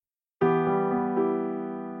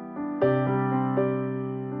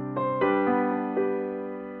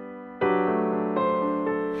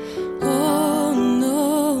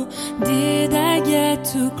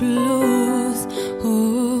too close.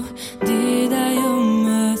 Oh, did I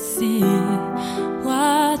almost see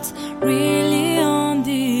what's really on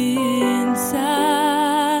the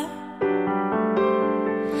inside?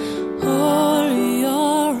 All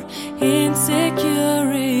your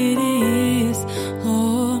insecurities,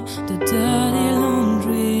 all the dirty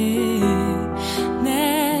laundry,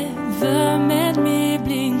 never made me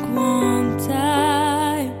blink one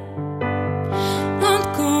time.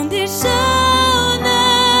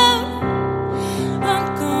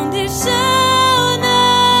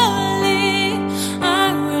 Unconditionally,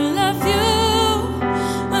 I will love you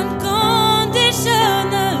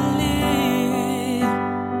unconditionally.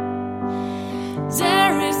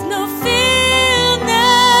 There is no fear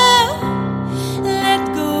now. Let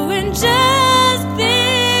go and just be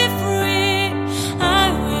free. I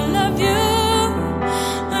will love you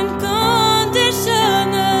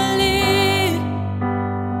unconditionally.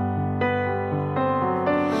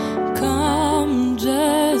 Come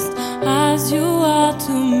just as you